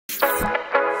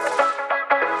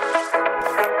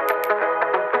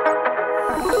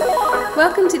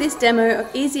Welcome to this demo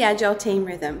of Easy Agile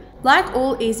TeamRhythm. Like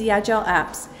all Easy Agile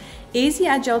apps, Easy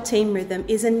Agile TeamRhythm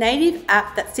is a native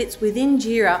app that sits within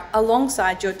Jira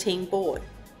alongside your team board.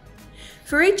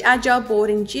 For each Agile board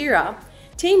in Jira,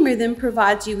 TeamRhythm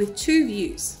provides you with two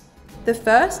views. The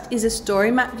first is a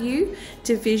story map view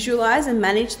to visualize and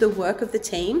manage the work of the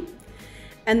team.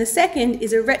 And the second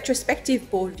is a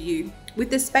retrospective board view with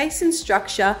the space and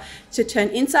structure to turn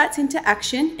insights into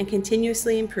action and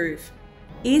continuously improve.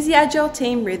 Easy Agile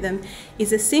TeamRhythm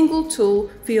is a single tool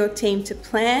for your team to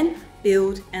plan,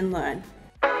 build, and learn.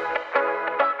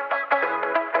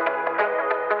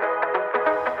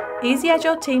 Easy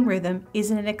Agile TeamRhythm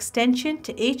is an extension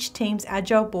to each team's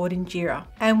Agile board in Jira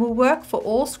and will work for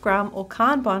all Scrum or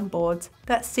Kanban boards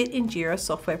that sit in Jira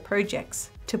software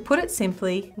projects. To put it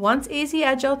simply, once Easy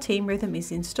Agile TeamRhythm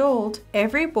is installed,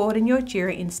 every board in your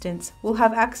Jira instance will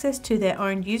have access to their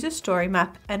own user story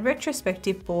map and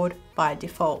retrospective board by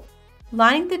default.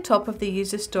 Lining the top of the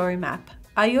user story map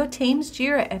are your team's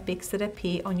Jira epics that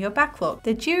appear on your backlog.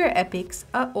 The Jira epics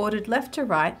are ordered left to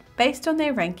right based on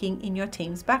their ranking in your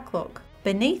team's backlog.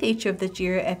 Beneath each of the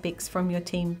Jira epics from your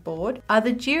team board are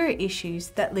the Jira issues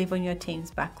that live on your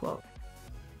team's backlog.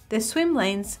 The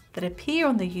Swimlanes that appear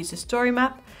on the user story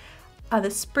map are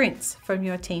the sprints from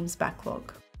your team's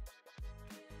backlog.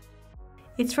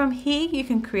 It's from here you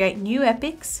can create new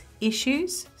epics,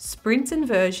 issues, sprints and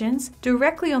versions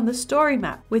directly on the story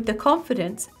map with the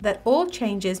confidence that all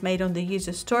changes made on the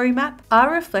user story map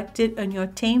are reflected on your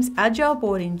team's Agile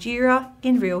board in Jira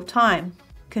in real time.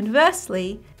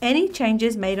 Conversely, any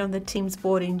changes made on the team's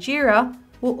board in Jira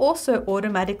will also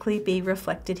automatically be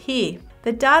reflected here.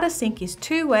 The data sync is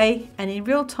two-way and in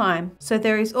real time, so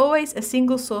there is always a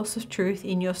single source of truth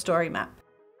in your story map.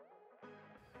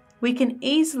 We can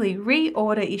easily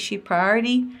reorder issue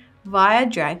priority via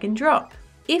drag and drop.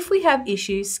 If we have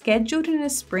issues scheduled in a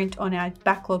sprint on our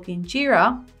backlog in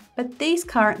Jira, but these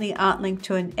currently aren't linked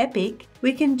to an epic,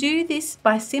 we can do this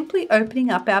by simply opening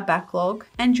up our backlog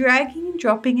and dragging and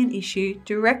dropping an issue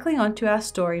directly onto our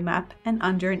story map and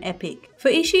under an epic. For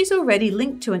issues already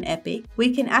linked to an epic,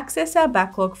 we can access our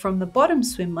backlog from the bottom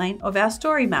swim lane of our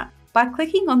story map. By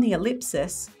clicking on the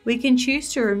ellipsis, we can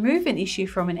choose to remove an issue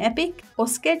from an epic or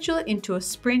schedule it into a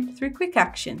sprint through quick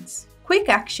actions. Quick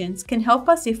actions can help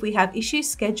us if we have issues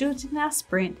scheduled in our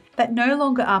sprint that no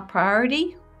longer are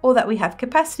priority or that we have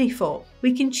capacity for.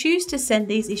 We can choose to send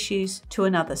these issues to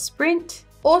another sprint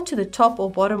or to the top or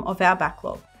bottom of our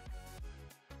backlog.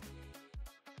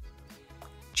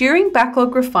 During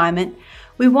backlog refinement,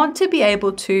 we want to be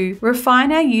able to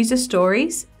refine our user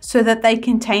stories so that they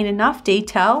contain enough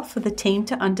detail for the team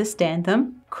to understand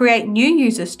them, create new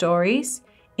user stories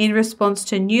in response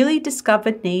to newly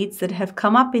discovered needs that have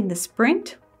come up in the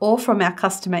sprint or from our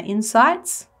customer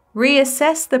insights,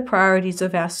 reassess the priorities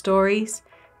of our stories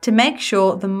to make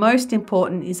sure the most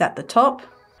important is at the top,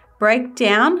 break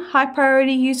down high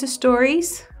priority user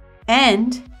stories,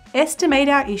 and estimate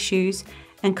our issues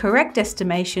and correct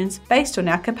estimations based on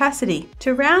our capacity.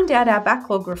 To round out our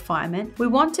backlog refinement, we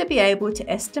want to be able to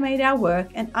estimate our work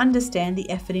and understand the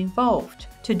effort involved.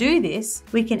 To do this,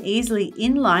 we can easily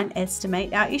inline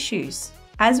estimate our issues.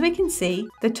 As we can see,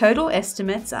 the total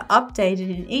estimates are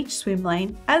updated in each swim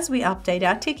lane as we update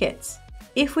our tickets.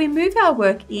 If we move our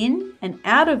work in and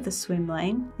out of the swim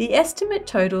lane, the estimate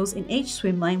totals in each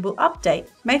swim lane will update,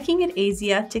 making it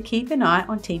easier to keep an eye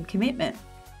on team commitment.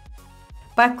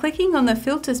 By clicking on the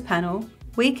Filters panel,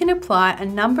 we can apply a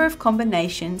number of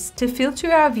combinations to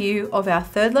filter our view of our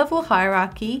third-level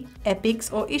hierarchy,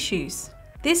 epics, or issues.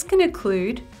 This can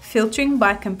include filtering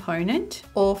by component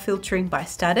or filtering by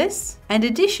status, and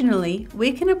additionally,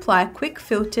 we can apply quick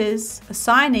filters,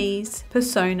 assignees,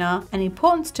 persona, and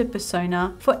importance to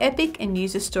persona for epic and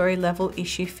user story level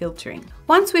issue filtering.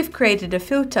 Once we've created a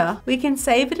filter, we can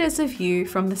save it as a view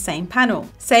from the same panel.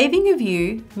 Saving a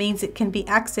view means it can be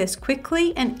accessed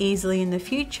quickly and easily in the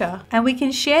future, and we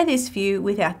can share this view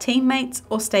with our teammates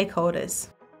or stakeholders.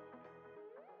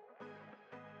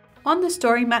 On the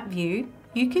story map view,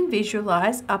 you can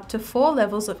visualize up to 4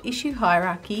 levels of issue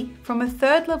hierarchy, from a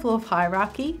third level of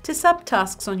hierarchy to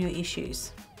subtasks on your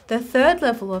issues. The third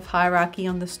level of hierarchy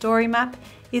on the story map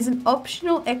is an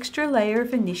optional extra layer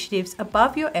of initiatives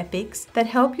above your epics that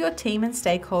help your team and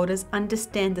stakeholders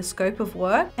understand the scope of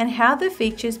work and how the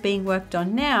features being worked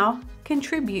on now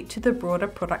contribute to the broader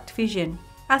product vision.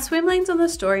 Our swim lanes on the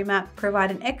story map provide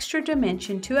an extra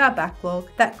dimension to our backlog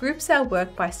that groups our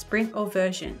work by sprint or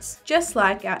versions, just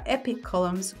like our epic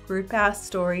columns group our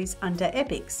stories under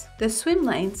epics. The swim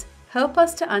lanes help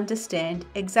us to understand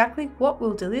exactly what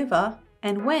we'll deliver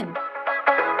and when.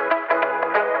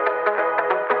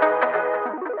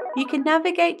 You can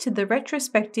navigate to the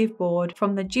retrospective board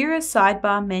from the Jira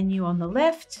sidebar menu on the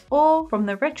left or from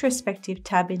the retrospective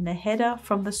tab in the header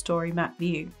from the story map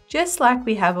view. Just like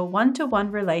we have a one-to-one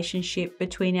relationship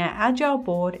between our Agile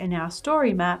board and our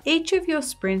story map, each of your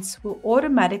sprints will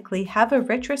automatically have a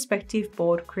retrospective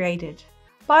board created.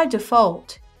 By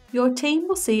default, your team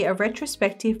will see a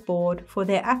retrospective board for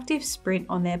their active sprint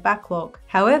on their backlog.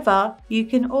 However, you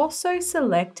can also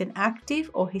select an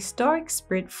active or historic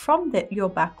sprint from your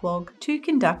backlog to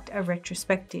conduct a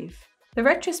retrospective. The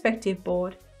retrospective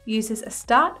board uses a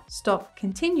start, stop,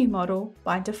 continue model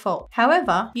by default.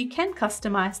 However, you can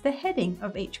customize the heading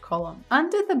of each column.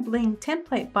 Under the Bling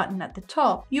template button at the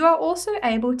top, you are also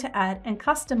able to add and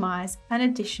customize an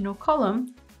additional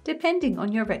column depending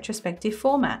on your retrospective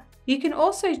format. You can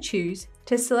also choose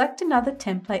to select another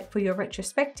template for your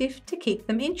retrospective to keep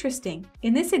them interesting.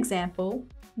 In this example,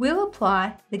 we'll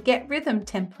apply the Get Rhythm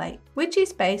template, which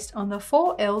is based on the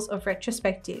 4 L's of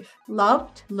retrospective: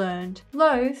 loved, learned,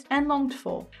 loathed, and longed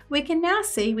for. We can now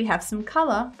see we have some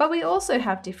color, but we also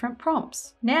have different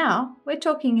prompts. Now we're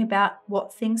talking about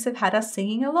what things have had us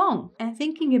singing along and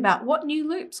thinking about what new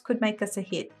loops could make us a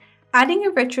hit. Adding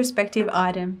a retrospective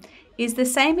item is the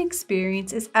same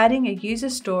experience as adding a user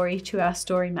story to our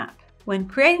story map. When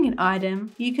creating an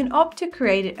item, you can opt to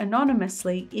create it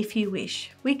anonymously if you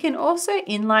wish. We can also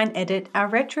inline edit our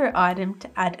retro item to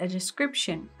add a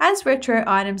description. As retro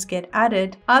items get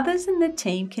added, others in the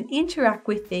team can interact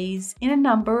with these in a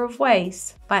number of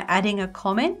ways: by adding a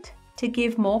comment to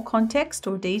give more context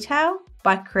or detail,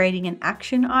 by creating an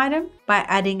action item, by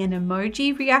adding an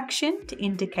emoji reaction to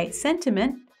indicate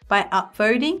sentiment, by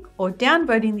upvoting or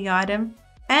downvoting the item,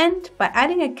 and by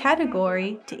adding a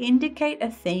category to indicate a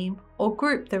theme or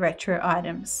group the retro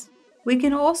items. We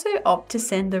can also opt to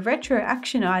send the retro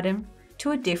action item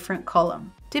to a different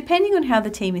column. Depending on how the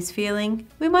team is feeling,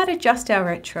 we might adjust our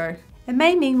retro. It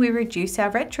may mean we reduce our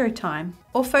retro time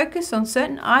or focus on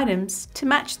certain items to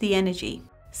match the energy.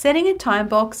 Setting a time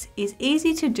box is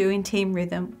easy to do in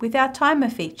TeamRhythm with our timer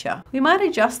feature. We might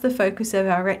adjust the focus of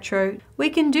our retro. We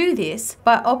can do this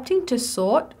by opting to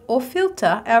sort or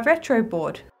filter our retro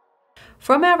board.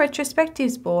 From our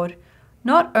retrospectives board,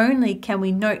 not only can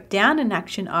we note down an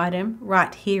action item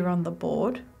right here on the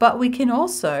board, but we can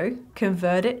also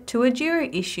convert it to a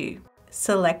Jira issue,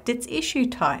 select its issue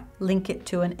type, link it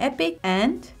to an epic,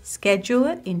 and schedule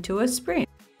it into a sprint.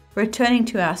 Returning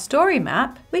to our story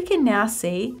map, we can now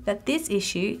see that this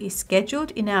issue is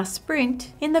scheduled in our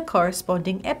sprint in the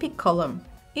corresponding epic column.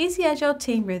 Easy Agile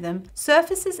TeamRhythm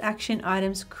surfaces action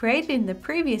items created in the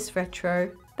previous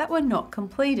retro that were not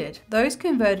completed, those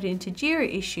converted into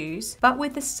Jira issues, but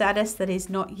with a status that is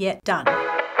not yet done.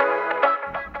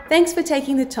 Thanks for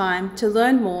taking the time to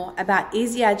learn more about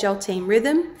Easy Agile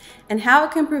TeamRhythm and how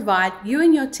it can provide you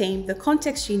and your team the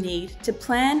context you need to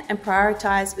plan and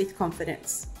prioritize with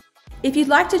confidence. If you'd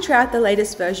like to try out the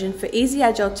latest version for Easy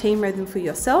Agile TeamRhythm for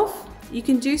yourself, you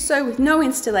can do so with no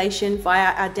installation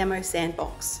via our demo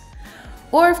sandbox.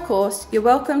 Or of course, you're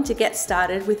welcome to get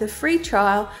started with a free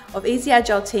trial of Easy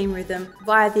Agile TeamRhythm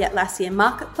via the Atlassian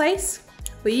Marketplace,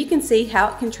 where you can see how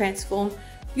it can transform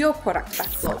your product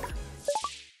backlog.